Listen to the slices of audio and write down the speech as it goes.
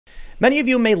Many of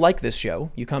you may like this show.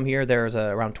 You come here, there's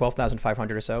around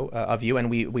 12,500 or so of you,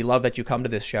 and we love that you come to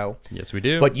this show. Yes, we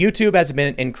do. But YouTube has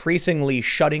been increasingly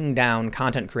shutting down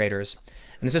content creators.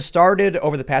 And this has started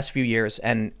over the past few years.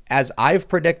 And as I've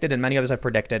predicted and many others have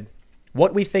predicted,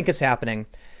 what we think is happening,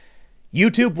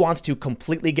 YouTube wants to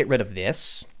completely get rid of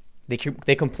this. They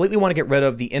completely want to get rid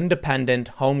of the independent,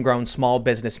 homegrown, small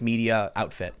business media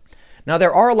outfit. Now,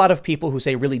 there are a lot of people who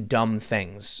say really dumb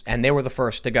things, and they were the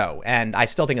first to go. And I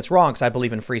still think it's wrong because I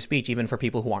believe in free speech, even for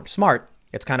people who aren't smart.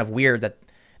 It's kind of weird that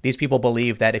these people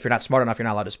believe that if you're not smart enough, you're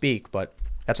not allowed to speak, but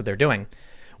that's what they're doing.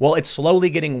 Well, it's slowly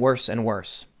getting worse and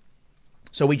worse.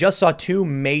 So we just saw 2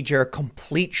 major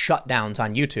complete shutdowns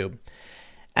on YouTube,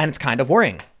 and it's kind of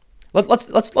worrying.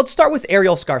 Let's start with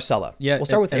Ariel Scarcella. Yeah, we'll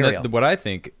start with Ariel. What I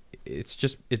think, it's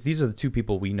just these are the 2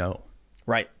 people we know.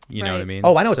 Right. You know what I mean?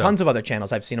 Oh, I know tons of other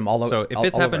channels. I've seen them all over. So if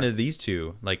it's happened to these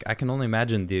 2, like I can only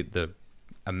imagine the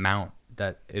amount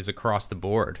that is across the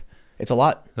board. It's a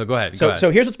lot. So go ahead.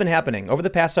 So here's what's been happening over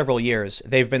the past several years.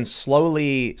 They've been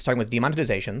slowly starting with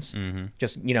demonetizations,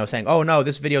 just saying, oh no,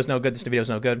 this video is no good, this video is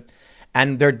no good,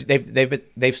 and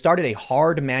they've started a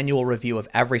hard manual review of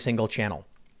every single channel,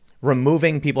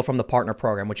 removing people from the partner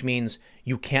program, which means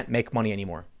you can't make money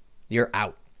anymore. You're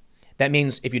out. That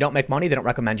means if you don't make money, they don't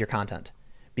recommend your content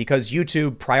because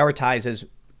YouTube prioritizes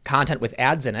content with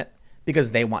ads in it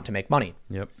because they want to make money.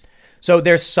 Yep. So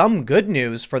there's some good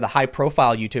news for the high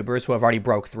profile YouTubers who have already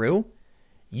broke through.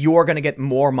 You're going to get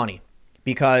more money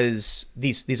because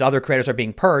these other creators are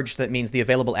being purged. That means the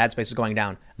available ad space is going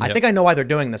down. Yep. I think I know why they're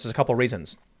doing this. There's a couple of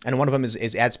reasons. And one of them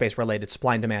is ad space related,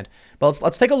 supply and demand. But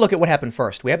let's take a look at what happened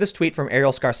first. We have this tweet from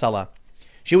Ariel Scarcella.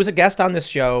 She was a guest on this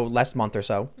show last month or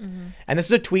so. And this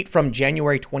is a tweet from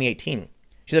January 2018.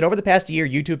 She said, over the past year,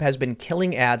 YouTube has been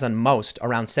killing ads on most,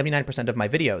 around 79% of my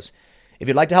videos. If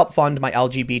you'd like to help fund my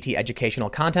LGBT educational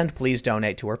content, please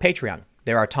donate to her Patreon.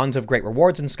 There are tons of great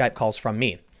rewards and Skype calls from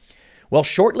me. Well,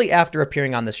 shortly after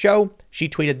appearing on this show, she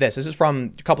tweeted this. This is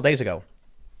from a couple days ago.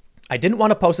 I didn't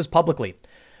want to post this publicly,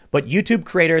 but YouTube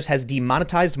Creators has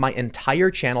demonetized my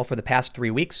entire channel for the past 3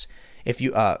 weeks. If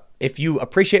you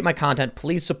appreciate my content,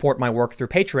 please support my work through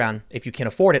Patreon. If you can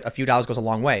afford it, a few dollars goes a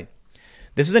long way.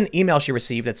 This is an email she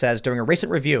received that says, during a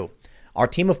recent review, our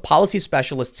team of policy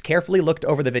specialists carefully looked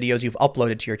over the videos you've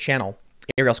uploaded to your channel,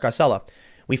 Ariel Scarcella.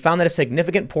 We found that a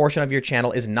significant portion of your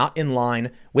channel is not in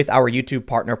line with our YouTube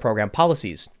partner program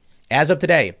policies. As of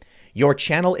today, your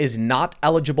channel is not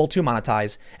eligible to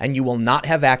monetize, and you will not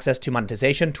have access to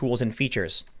monetization tools and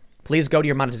features. Please go to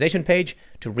your monetization page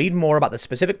to read more about the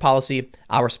specific policy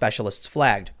our specialists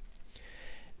flagged.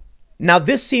 Now,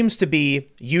 this seems to be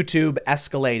YouTube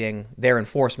escalating their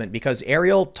enforcement because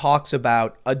Ariel talks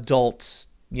about adult,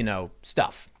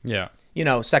 stuff. Yeah.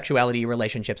 Sexuality,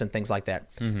 relationships, and things like that.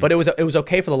 But it was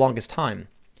okay for the longest time.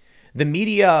 The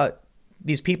media,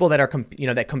 these people that are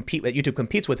that YouTube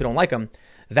competes with who don't like them,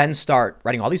 then start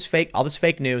writing all this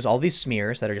fake news, all these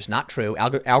smears that are just not true,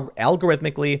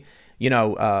 algorithmically,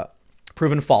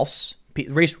 proven false.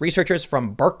 Researchers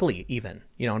from Berkeley, even,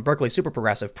 and Berkeley super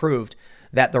progressive, proved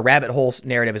that the rabbit hole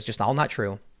narrative is just all not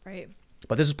true. Right.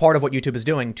 But this is part of what YouTube is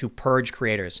doing to purge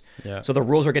creators. Yeah. So the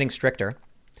rules are getting stricter.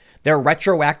 They're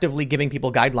retroactively giving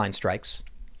people guideline strikes,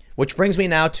 which brings me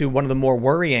now to one of the more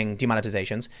worrying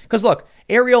demonetizations. Because look,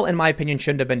 Ariel, in my opinion,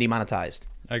 shouldn't have been demonetized.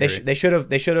 I agree. They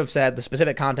should have said the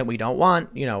specific content we don't want.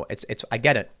 I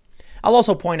get it. I'll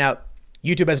also point out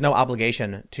YouTube has no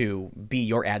obligation to be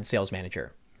your ad sales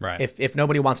manager. Right. If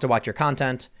nobody wants to watch your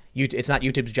content, it's not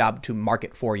YouTube's job to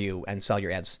market for you and sell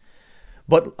your ads.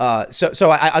 But I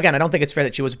don't think it's fair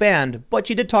that she was banned, but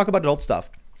she did talk about adult stuff.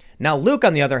 Now, Luke,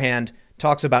 on the other hand,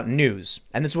 talks about news,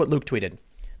 and this is what Luke tweeted.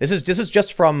 This is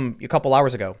just from a couple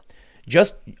hours ago.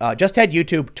 Just had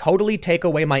YouTube totally take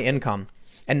away my income,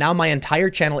 and now my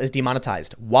entire channel is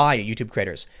demonetized. Why, YouTube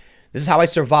creators? This is how I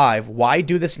survive. Why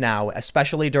do this now,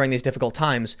 especially during these difficult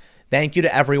times? Thank you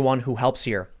to everyone who helps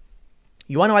here.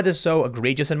 You want to know why this is so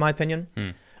egregious, in my opinion?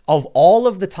 Of all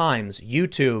of the times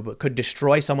YouTube could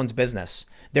destroy someone's business,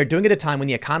 they're doing it at a time when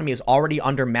the economy is already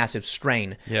under massive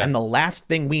strain. Yeah. And the last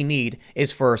thing we need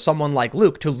is for someone like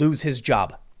Luke to lose his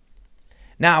job.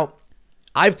 Now,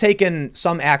 I've taken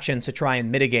some actions to try and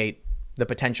mitigate the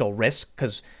potential risk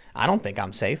because I don't think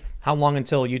I'm safe. How long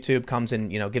until YouTube comes and,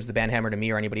 gives the ban hammer to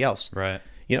me or anybody else? Right.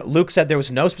 Luke said there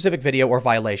was no specific video or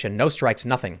violation, no strikes,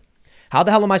 nothing. How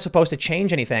the hell am I supposed to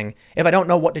change anything if I don't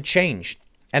know what to change?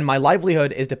 And my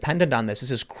livelihood is dependent on this.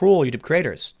 This is cruel, YouTube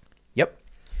creators. Yep.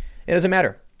 It doesn't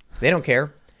matter. They don't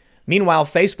care. Meanwhile,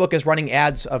 Facebook is running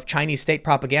ads of Chinese state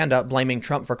propaganda blaming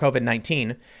Trump for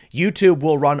COVID-19. YouTube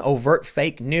will run overt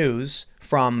fake news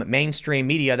from mainstream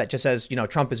media that just says,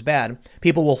 Trump is bad.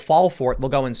 People will fall for it. They'll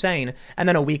go insane. And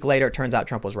then a week later, it turns out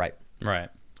Trump was right. Right.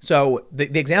 So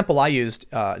the example I used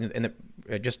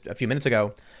just a few minutes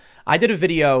ago, I did a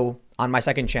video on my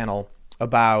second channel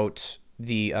about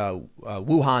the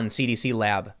Wuhan CDC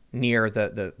lab near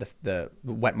the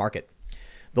wet market.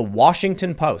 The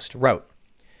Washington Post wrote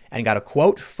and got a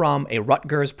quote from a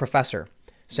Rutgers professor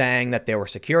saying that there were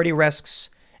security risks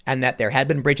and that there had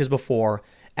been breaches before,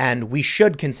 and we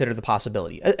should consider the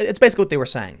possibility. It's basically what they were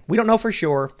saying. We don't know for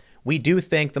sure. We do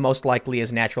think the most likely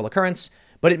is natural occurrence,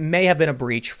 but it may have been a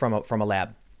breach from a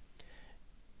lab.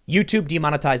 YouTube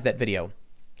demonetized that video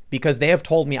because they have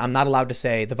told me I'm not allowed to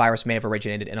say the virus may have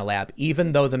originated in a lab,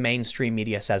 even though the mainstream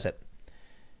media says it.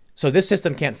 So this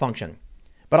system can't function.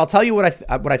 But I'll tell you what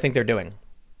I think they're doing.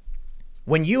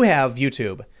 When you have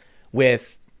YouTube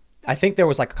with, I think there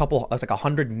was like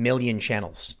 100 million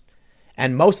channels,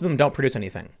 and most of them don't produce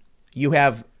anything. You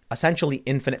have essentially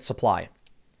infinite supply,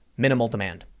 minimal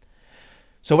demand.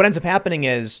 So what ends up happening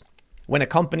is when a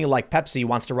company like Pepsi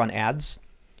wants to run ads,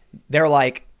 they're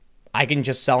like, I can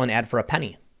just sell an ad for a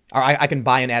penny, or I can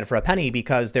buy an ad for a penny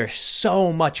because there's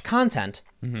so much content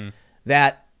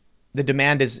that the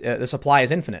demand is, the supply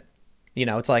is infinite.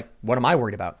 It's like, what am I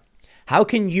worried about? How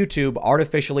can YouTube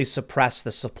artificially suppress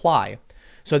the supply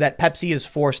so that Pepsi is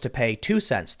forced to pay 2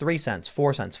 cents, 3 cents,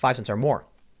 4 cents, 5 cents or more?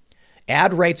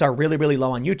 Ad rates are really, really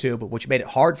low on YouTube, which made it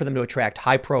hard for them to attract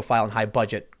high profile and high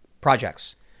budget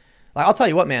projects. Like, I'll tell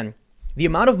you what, man, the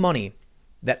amount of money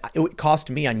that it would cost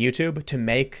me on YouTube to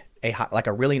make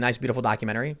a really nice, beautiful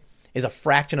documentary is a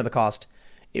fraction of the cost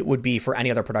it would be for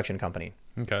any other production company.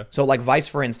 Okay. So like Vice,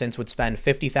 for instance, would spend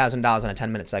 $50,000 on a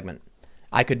 10-minute segment.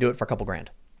 I could do it for a couple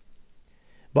grand.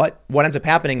 But what ends up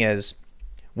happening is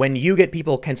when you get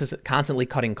people constantly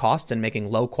cutting costs and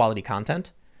making low quality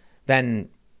content, then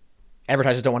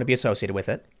advertisers don't want to be associated with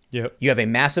it. Yep. You have a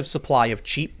massive supply of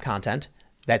cheap content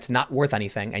that's not worth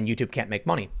anything, and YouTube can't make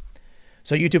money.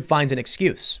 So YouTube finds an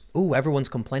excuse. Ooh, everyone's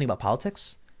complaining about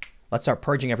politics. Let's start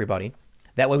purging everybody.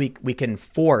 That way we can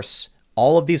force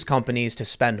all of these companies to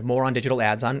spend more on digital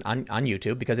ads on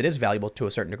YouTube because it is valuable to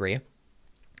a certain degree.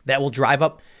 That will drive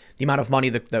up the amount of money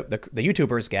the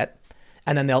YouTubers get,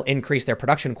 and then they'll increase their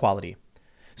production quality.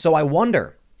 So I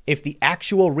wonder if the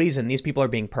actual reason these people are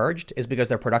being purged is because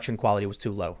their production quality was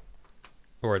too low.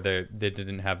 Or they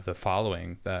didn't have the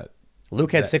following that...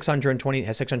 Luke has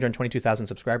 622,000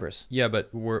 subscribers. Yeah,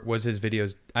 but was his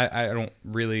videos... I don't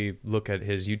really look at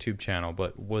his YouTube channel,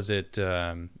 but was it...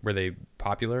 were they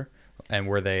popular? And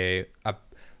were they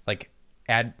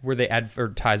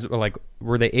advertised, or like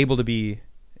were they able to be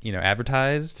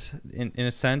advertised in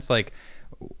a sense? Like,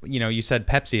 you said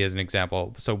Pepsi as an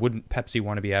example, so wouldn't Pepsi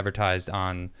want to be advertised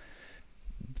on,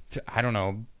 I don't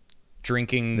know,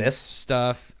 drinking this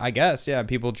stuff? I guess, yeah,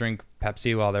 people drink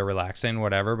Pepsi while they're relaxing,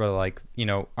 whatever, but like,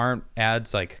 aren't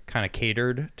ads like kind of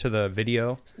catered to the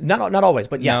video? Not always,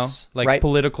 but yes. No? Like right?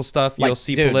 Political stuff, like, you'll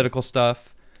see dude, political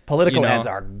stuff. Political ads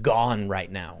are gone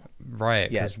right now.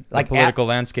 Right. Yeah. Like the political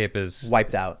landscape is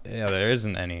wiped out. Yeah, there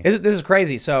isn't any. This is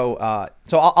crazy. So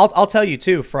I'll tell you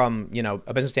too, from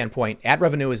a business standpoint, ad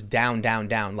revenue is down,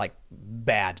 like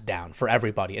bad down for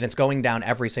everybody, and it's going down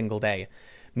every single day.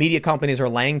 Media companies are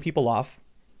laying people off.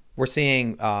 We're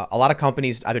seeing a lot of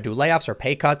companies either do layoffs or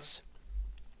pay cuts.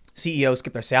 CEOs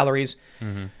skip their salaries.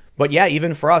 Mm-hmm. But yeah,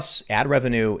 even for us, ad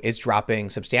revenue is dropping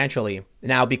substantially.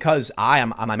 Now, because I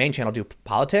am on my main channel do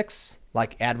politics,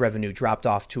 like ad revenue dropped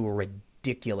off to a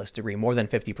ridiculous degree, more than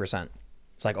 50%.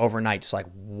 It's like overnight, just like,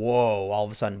 whoa, all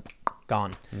of a sudden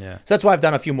gone. Yeah. So that's why I've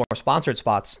done a few more sponsored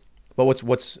spots. But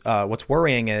what's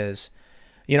worrying is,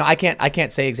 I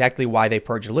can't say exactly why they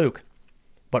purged Luke,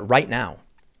 but right now,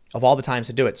 of all the times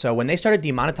to do it. So when they started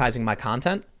demonetizing my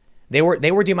content, they were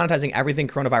demonetizing everything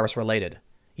coronavirus related.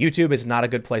 YouTube is not a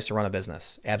good place to run a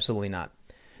business. Absolutely not.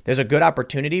 There's a good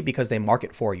opportunity because they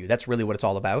market for you. That's really what it's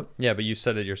all about. Yeah, but you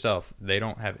said it yourself. They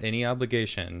don't have any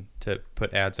obligation to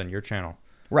put ads on your channel.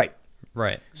 Right.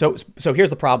 Right. So here's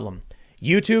the problem.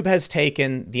 YouTube has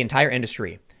taken the entire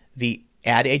industry, the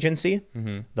ad agency,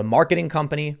 the marketing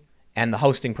company, and the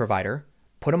hosting provider,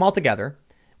 put them all together,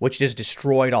 which just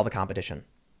destroyed all the competition.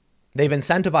 They've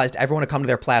incentivized everyone to come to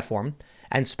their platform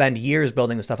and spend years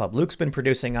building the stuff up. Luke's been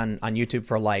producing on YouTube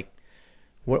for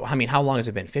how long has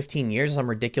it been? 15 years, some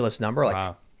ridiculous number.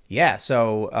 Wow. Yeah,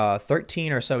 so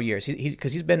 13 or so years.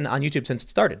 Because he's been on YouTube since it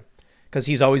started. Because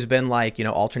he's always been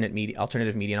alternative media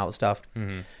and all this stuff.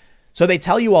 Mm-hmm. So they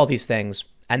tell you all these things,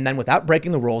 and then without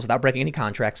breaking the rules, without breaking any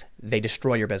contracts, they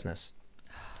destroy your business.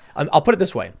 I'll put it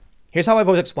this way. Here's how I've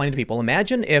always explained to people.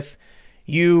 Imagine if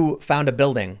you found a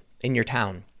building in your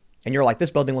town and you're like,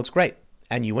 this building looks great.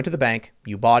 And you went to the bank,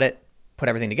 you bought it, put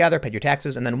everything together, paid your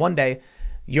taxes. And then one day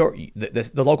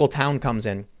the local town comes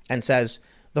in and says,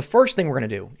 the first thing we're going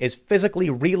to do is physically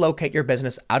relocate your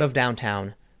business out of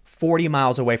downtown 40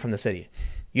 miles away from the city.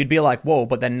 You'd be like, whoa,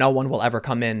 but then no one will ever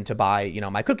come in to buy,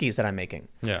 my cookies that I'm making.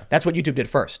 Yeah. That's what YouTube did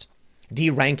first.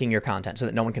 De-ranking your content so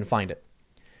that no one can find it.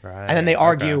 Right. And then they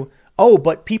argue, oh,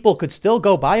 but people could still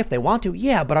go buy if they want to.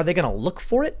 Yeah, but are they going to look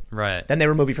for it? Right. Then they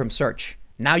remove you from search.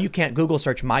 Now you can't Google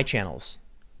search my channels.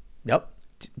 Nope.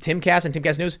 Timcast and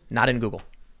Timcast News, not in Google.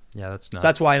 Yeah, that's nuts. So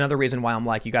that's why another reason why I'm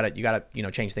like, you gotta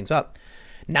change things up.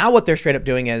 Now what they're straight up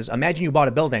doing is, imagine you bought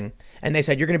a building and they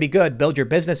said, you're going to be good, build your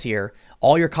business here.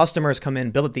 All your customers come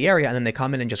in, build at the area, and then they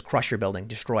come in and just crush your building,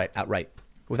 destroy it outright,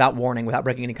 without warning, without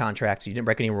breaking any contracts. You didn't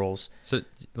break any rules. So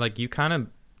like you kind of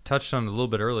touched on it a little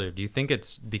bit earlier. Do you think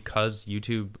it's because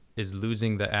YouTube is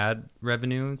losing the ad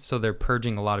revenue, so they're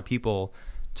purging a lot of people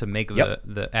to make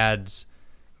the ads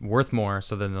worth more,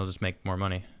 so then they'll just make more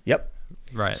money? Yep.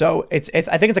 Right. So I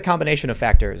think it's a combination of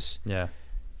factors. Yeah.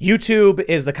 YouTube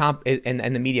is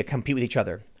and the media compete with each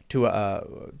other to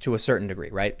a certain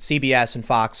degree, right? CBS and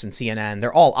Fox and CNN,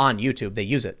 they're all on YouTube. They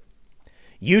use it.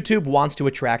 YouTube wants to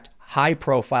attract high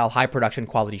profile, high production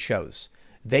quality shows.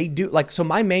 They do, like, so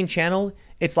my main channel,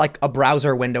 it's like a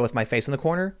browser window with my face in the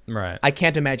corner. Right. I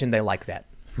can't imagine they like that.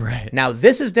 Right. Now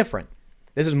this is different.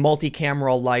 This is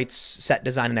multi-camera lights, set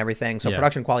design and everything. So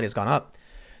production quality has gone up.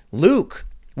 Luke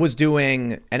was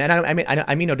doing, and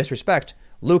I mean no disrespect,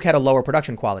 Luke had a lower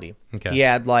production quality. Okay. He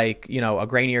had like, a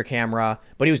grainier camera,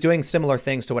 but he was doing similar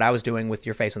things to what I was doing with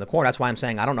your face in the corner. That's why I'm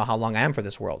saying I don't know how long I am for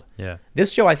this world. Yeah.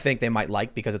 This show I think they might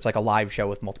like because it's like a live show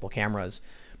with multiple cameras,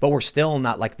 but we're still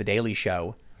not like the Daily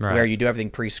Show where you do everything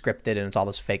pre-scripted and it's all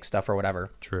this fake stuff or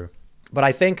whatever. True. But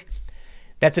I think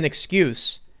that's an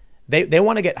excuse. They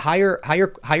want to get higher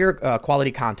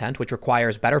quality content, which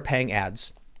requires better paying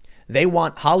ads. They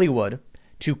want Hollywood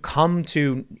to come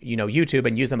to YouTube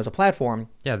and use them as a platform.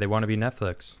 Yeah, they want to be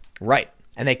Netflix. Right.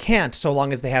 And they can't so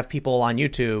long as they have people on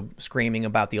YouTube screaming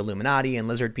about the Illuminati and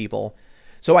lizard people.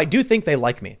 So I do think they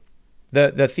like me.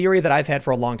 The theory that I've had for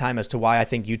a long time as to why I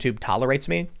think YouTube tolerates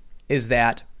me is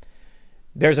that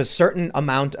there's a certain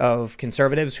amount of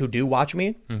conservatives who do watch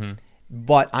me,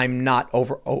 but I'm not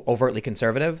overtly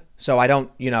conservative. So I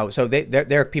don't, so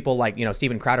there are people like,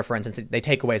 Steven Crowder, for instance, they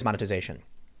take away his monetization.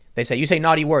 They say, you say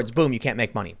naughty words, boom, you can't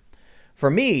make money. For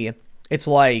me, it's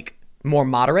like more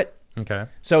moderate. Okay.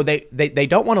 So they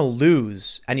don't want to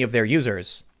lose any of their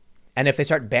users. And if they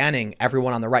start banning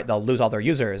everyone on the right, they'll lose all their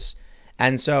users.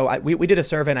 And so we did a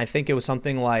survey, and I think it was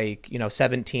something like,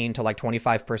 17 to like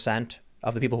 25%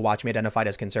 of the people who watch me identified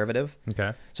as conservative.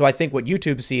 Okay. So I think what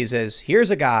YouTube sees is,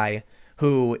 here's a guy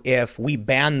who, if we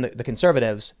ban the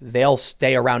conservatives, they'll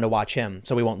stay around to watch him,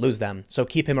 so we won't lose them. So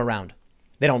keep him around.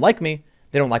 They don't like me.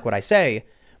 They don't like what I say,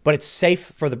 but it's safe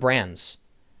for the brands.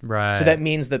 Right. So that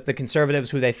means that the conservatives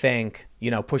who they think,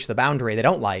 push the boundary they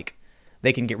don't like,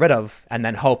 they can get rid of and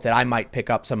then hope that I might pick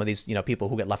up some of these, people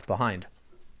who get left behind.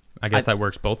 I guess that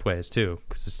works both ways too,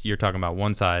 because you're talking about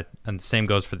one side, and the same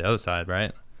goes for the other side,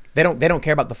 right? They don't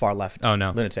care about the far left. Oh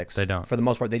no, lunatics. They don't. For the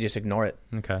most part, they just ignore it.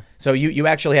 Okay. So you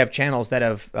actually have channels that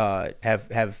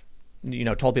have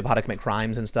told people how to commit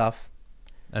crimes and stuff,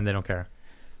 and they don't care.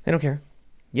 They don't care.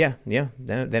 Yeah,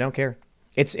 they don't care.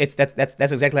 That's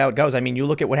exactly how it goes. I mean, you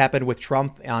look at what happened with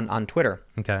Trump on Twitter.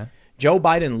 Okay. Joe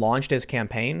Biden launched his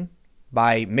campaign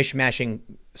by mishmashing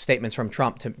statements from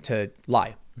Trump to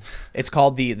lie. It's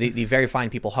called the Very Fine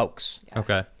People hoax.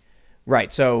 Okay.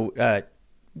 Right. So,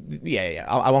 yeah.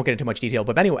 I won't get into much detail,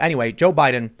 but anyway, Joe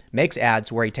Biden makes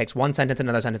ads where he takes one sentence and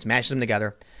another sentence, mashes them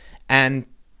together, and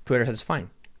Twitter says it's fine.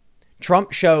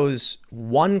 Trump shows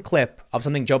one clip of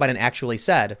something Joe Biden actually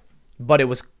said, but it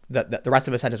was the rest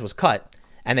of his sentence was cut,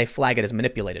 and they flag it as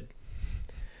manipulated.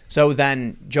 So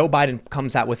then Joe Biden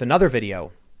comes out with another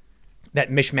video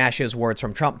that mishmashes words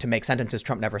from Trump to make sentences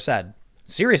Trump never said.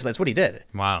 Seriously, that's what he did.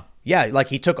 Wow. Yeah, like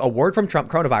he took a word from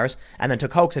Trump, coronavirus, and then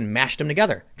took hoax and mashed them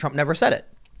together. Trump never said it.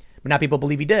 But now people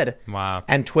believe he did. Wow.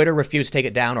 And Twitter refused to take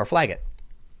it down or flag it.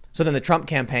 So then the Trump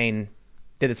campaign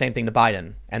did the same thing to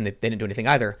Biden, and they didn't do anything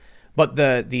either. But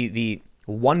the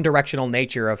one-directional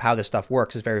nature of how this stuff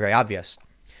works is very, very obvious.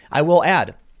 I will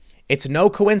add, it's no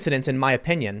coincidence, in my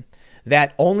opinion,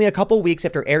 that only a couple weeks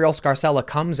after Ariel Scarcella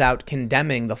comes out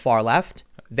condemning the far left,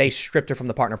 they stripped her from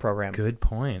the partner program. Good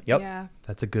point. Yep. Yeah.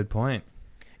 That's a good point.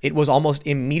 It was almost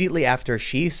immediately after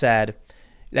she said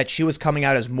that she was coming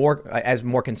out as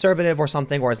more conservative or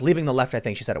something, or as leaving the left, I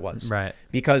think she said it was. Right.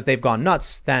 Because they've gone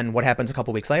nuts. Then what happens a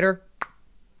couple weeks later?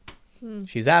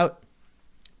 She's out.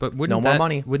 But no more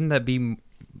money. Wouldn't that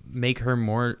make her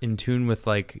more in tune with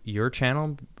like your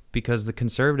channel? Because the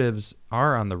conservatives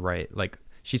are on the right. Like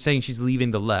she's saying she's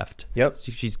leaving the left. Yep.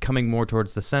 She's coming more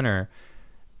towards the center.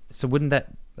 So wouldn't that?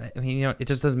 I mean, you know, it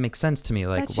just doesn't make sense to me.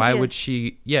 Like, why would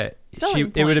she? Yeah,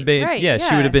 it would have been. Right, yeah,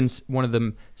 she would have been one of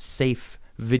the safe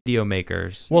video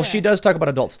makers. Well, she does talk about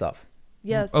adult stuff.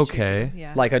 Yeah. That's okay. True too.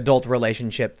 Yeah. Like adult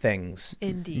relationship things.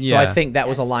 Indeed. So I think that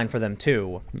was a line for them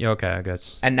too. Yeah. Okay, I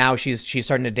guess. And now she's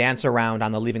starting to dance around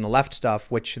on the leaving the left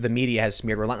stuff, which the media has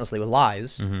smeared relentlessly with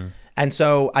lies. Mm-hmm. And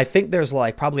so I think there's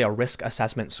like probably a risk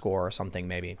assessment score or something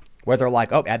maybe where they're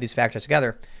like, oh, add these factors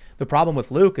together. The problem with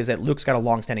Luke is that Luke's got a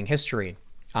long-standing history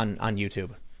on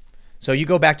YouTube. So you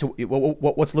go back to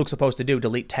what's Luke supposed to do?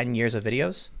 Delete 10 years of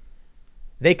videos?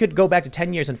 They could go back to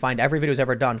 10 years and find every video he's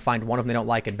ever done, find one of them they don't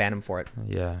like, and ban him for it.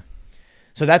 Yeah.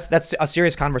 So that's a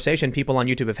serious conversation people on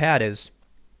YouTube have had is,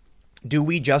 do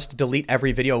we just delete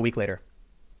every video a week later?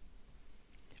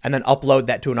 And then upload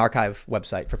that to an archive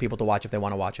website for people to watch if they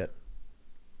want to watch it?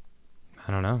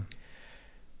 I don't know.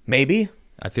 Maybe.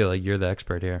 I feel like you're the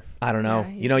expert here. I don't know.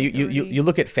 Yeah, you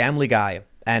look at Family Guy,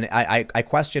 and I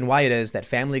question why it is that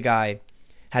Family Guy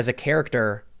has a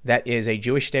character that is a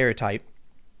Jewish stereotype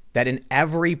that in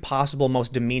every possible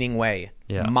most demeaning way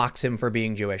mocks him for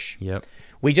being Jewish. Yep.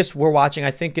 We just were watching,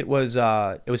 I think it was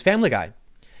Family Guy,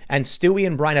 and Stewie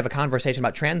and Brian have a conversation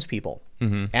about trans people,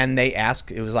 and they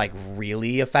ask, it was like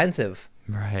really offensive.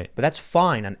 Right. But that's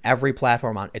fine on every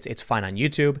platform. It's fine on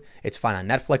YouTube. It's fine on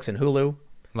Netflix and Hulu.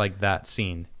 Like that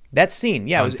scene. That scene,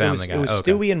 yeah. It was okay.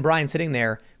 Stewie and Brian sitting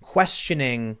there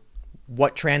questioning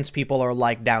what trans people are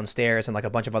like downstairs and like a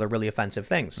bunch of other really offensive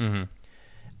things. Mm-hmm.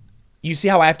 You see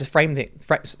how I have to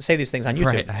say these things on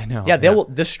YouTube? Right, I know. Yeah,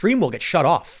 the stream will get shut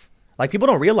off. Like, people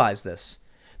don't realize this.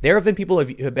 There have been people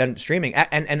who have been streaming,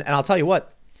 and I'll tell you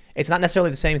what, it's not necessarily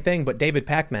the same thing, but David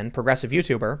Pakman, progressive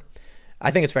YouTuber, I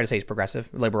think it's fair to say he's progressive,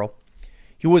 liberal,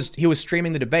 he was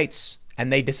streaming the debates,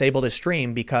 and they disabled his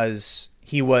stream because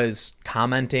he was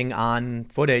commenting on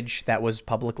footage that was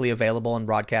publicly available and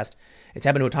broadcast. It's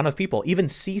happened to a ton of people. Even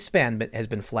C-SPAN has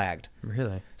been flagged.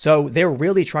 Really? So they're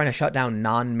really trying to shut down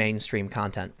non-mainstream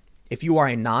content. If you are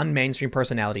a non-mainstream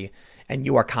personality and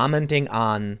you are commenting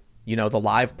on, the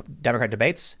live Democrat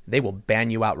debates, they will ban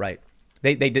you outright.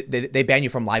 They ban you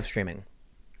from live streaming.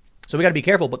 So we got to be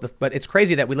careful. But it's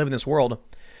crazy that we live in this world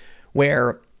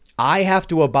where I have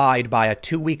to abide by a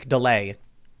 2-week delay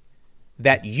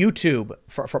that YouTube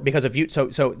because of you.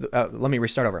 So let me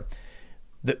restart over.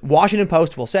 The Washington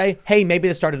Post will say, hey, maybe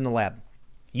this started in the lab.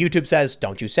 YouTube says,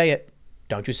 don't you say it.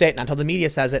 Don't you say it. Not until the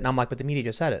media says it. And I'm like, but the media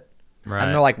just said it. Right.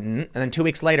 And they're like, and then 2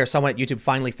 weeks later, someone at YouTube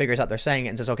finally figures out they're saying it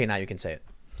and says, okay, now you can say it.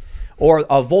 Or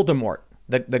Voldemort,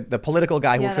 the political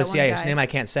guy who worked for the CIA, his name I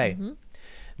can't say.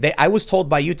 Mm-hmm. I was told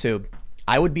by YouTube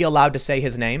I would be allowed to say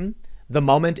his name the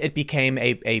moment it became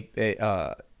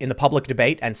in the public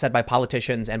debate and said by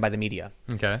politicians and by the media.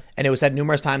 Okay. And it was said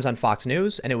numerous times on Fox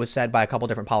News, and it was said by a couple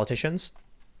different politicians.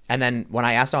 And then when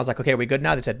I asked them, I was like, okay, are we good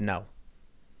now? They said no.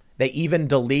 They even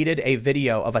deleted a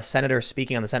video of a senator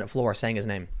speaking on the Senate floor saying his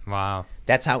name. Wow.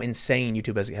 That's how insane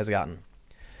YouTube has gotten.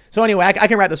 So anyway, I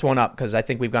can wrap this one up because I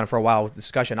think we've gone for a while with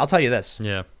discussion. I'll tell you this.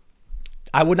 Yeah.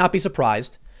 I would not be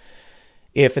surprised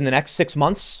if in the next 6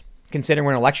 months, considering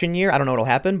we're in an election year, I don't know what'll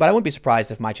happen, but I wouldn't be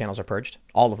surprised if my channels are purged.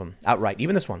 All of them, outright,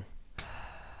 even this one.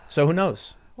 So who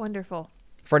knows? Wonderful.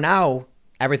 For now,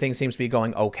 everything seems to be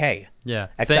going okay. Yeah.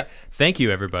 Except, thank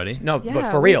you, everybody. No, Yeah, but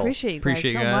for real. Appreciate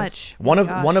you guys so much.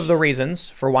 One of the reasons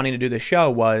for wanting to do this show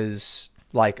was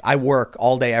like I work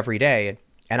all day every day,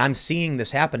 and I'm seeing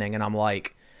this happening, and I'm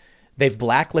like, they've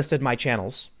blacklisted my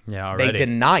channels. Yeah, already. They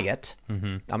deny it. Mm-hmm.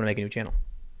 I'm gonna make a new channel,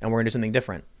 and we're gonna do something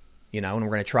different. And we're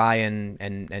gonna try and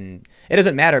it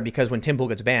doesn't matter because when Tim Pool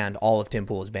gets banned, all of Tim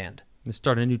Pool is banned. Let's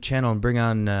start a new channel and bring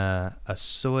on a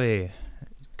soy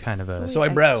kind of a soy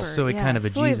bro, soy kind of a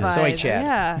soy Jesus, vibe. soy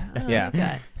Chad.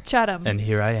 Yeah. Chatham. And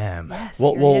here I am. Yes,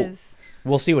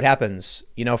 we'll see what happens.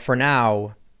 For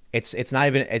now, it's not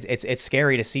even it's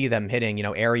scary to see them hitting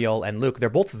Ariel and Luke. They're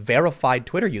both verified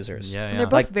Twitter users. Yeah. And they're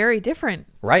both very different.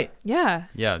 Right. Yeah.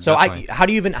 Yeah. So definitely.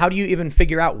 how do you even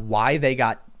figure out why they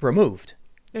got removed?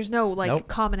 There's no Nope.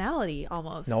 commonality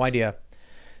almost. No idea.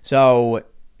 So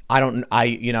I don't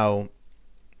know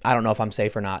if I'm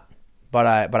safe or not, but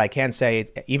I can say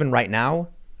even right now,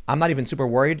 I'm not even super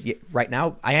worried. Right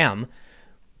now, I am,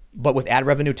 but with ad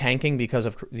revenue tanking because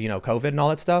of COVID and all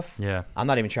that stuff, yeah, I'm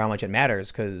not even sure how much it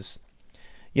matters because,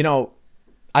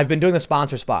 I've been doing the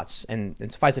sponsor spots, and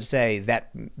suffice it to say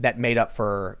that made up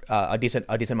for a decent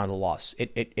amount of the loss.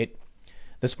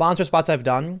 The sponsor spots I've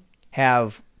done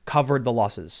have covered the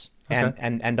losses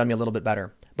and done me a little bit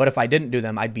better. But if I didn't do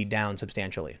them, I'd be down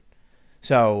substantially.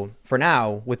 So for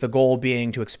now, with the goal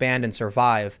being to expand and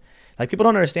survive, like people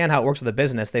don't understand how it works with a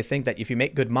business. They think that if you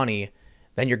make good money,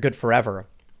 then you're good forever.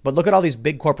 But look at all these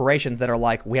big corporations that are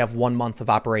like, we have 1 month of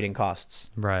operating costs.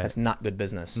 Right. That's not good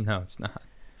business. No, it's not.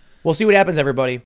 We'll see what happens, everybody.